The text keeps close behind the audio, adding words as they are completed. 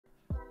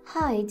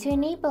Hi, to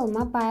enable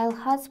Mobile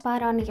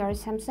Hotspot on your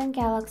Samsung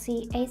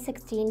Galaxy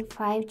A16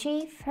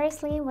 5G,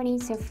 firstly we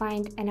need to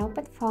find an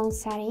open phone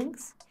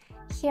settings.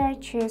 Here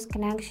choose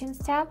Connections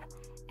tab,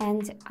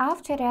 and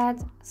after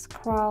that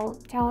scroll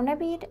down a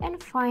bit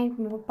and find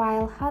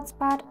Mobile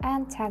Hotspot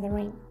and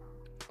Tethering.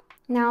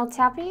 Now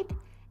tap it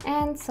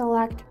and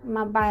select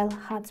Mobile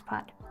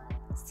Hotspot.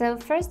 So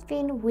first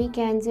thing we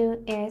can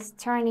do is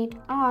turn it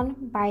on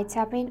by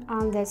tapping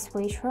on the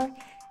switcher.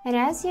 And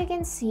as you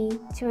can see,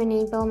 to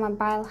enable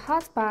Mobile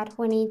Hotspot,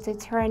 we need to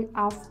turn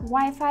off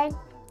Wi-Fi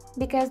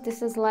because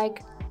this is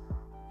like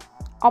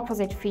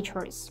opposite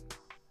features.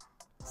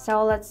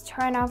 So let's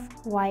turn off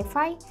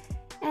Wi-Fi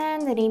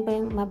and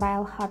enable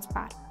Mobile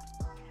Hotspot.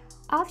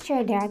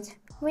 After that,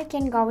 we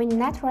can go in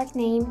network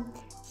name.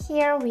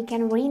 Here we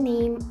can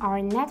rename our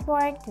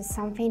network to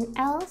something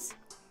else.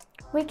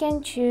 We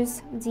can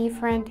choose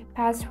different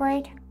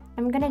password.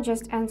 I'm gonna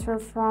just enter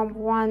from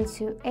 1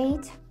 to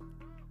 8.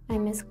 I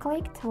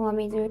misclicked, let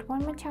me do it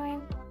one more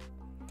time.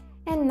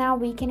 And now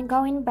we can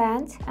go in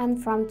band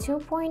and from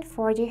 2.4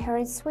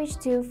 GHz switch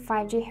to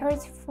 5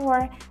 GHz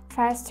for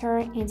faster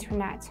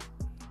internet.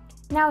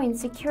 Now in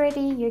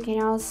security, you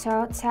can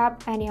also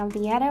tap any of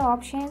the other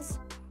options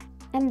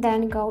and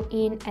then go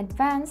in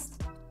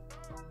advanced.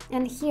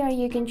 And here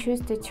you can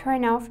choose to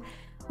turn off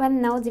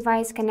when no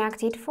device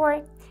connected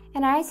for.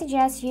 And I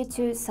suggest you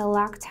to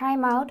select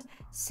timeout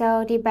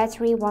so the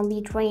battery won't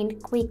be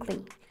drained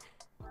quickly.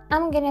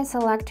 I'm gonna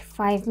select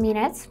 5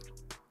 minutes,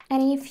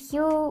 and if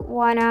you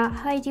wanna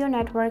hide your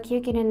network,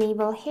 you can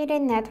enable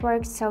hidden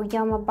network so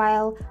your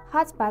mobile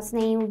hotspot's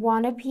name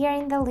won't appear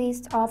in the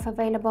list of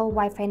available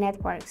Wi-Fi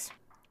networks.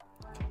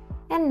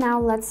 And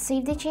now let's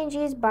save the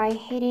changes by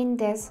hitting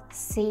this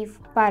save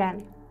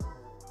button.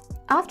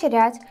 After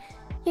that,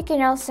 you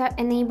can also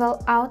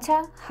enable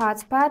Auto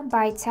Hotspot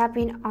by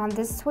tapping on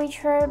the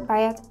switcher,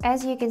 but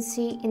as you can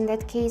see, in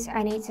that case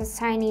I need to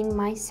sign in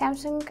my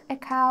Samsung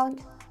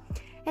account.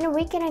 And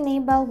we can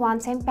enable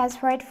one-time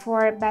password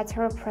for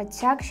better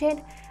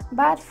protection,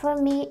 but for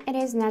me it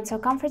is not so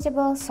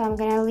comfortable, so I'm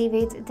gonna leave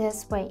it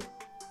this way.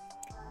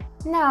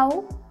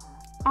 Now,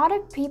 other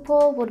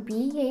people would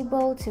be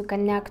able to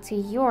connect to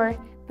your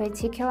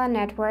particular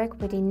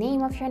network with the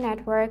name of your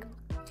network,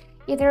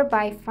 either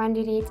by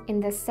finding it in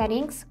the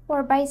settings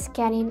or by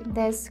scanning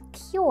this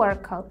QR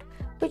code,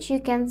 which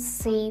you can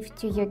save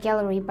to your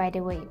gallery, by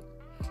the way.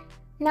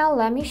 Now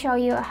let me show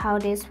you how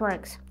this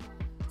works.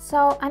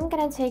 So I'm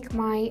gonna take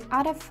my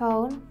other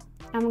phone,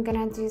 I'm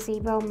gonna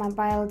disable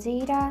mobile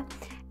data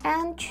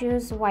and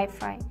choose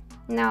Wi-Fi.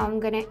 Now I'm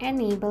gonna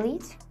enable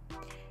it.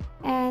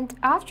 And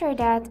after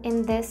that,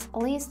 in this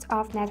list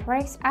of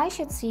networks, I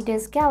should see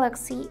this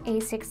Galaxy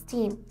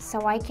A16.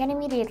 So I can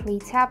immediately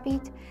tap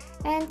it,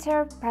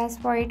 enter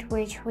password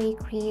which we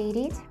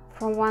created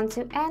from 1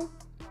 to n,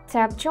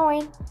 tap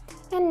join,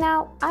 and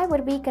now I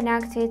would be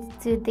connected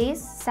to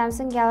this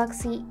Samsung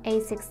Galaxy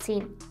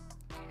A16.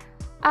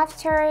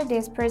 After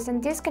this person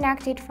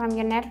disconnected from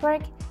your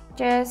network,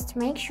 just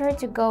make sure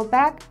to go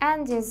back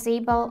and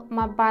disable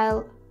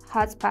Mobile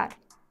Hotspot.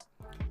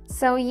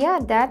 So yeah,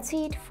 that's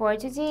it for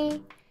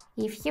today.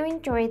 If you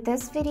enjoyed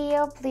this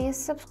video, please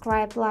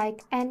subscribe,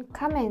 like and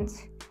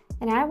comment.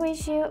 And I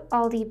wish you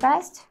all the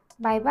best.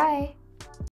 Bye bye.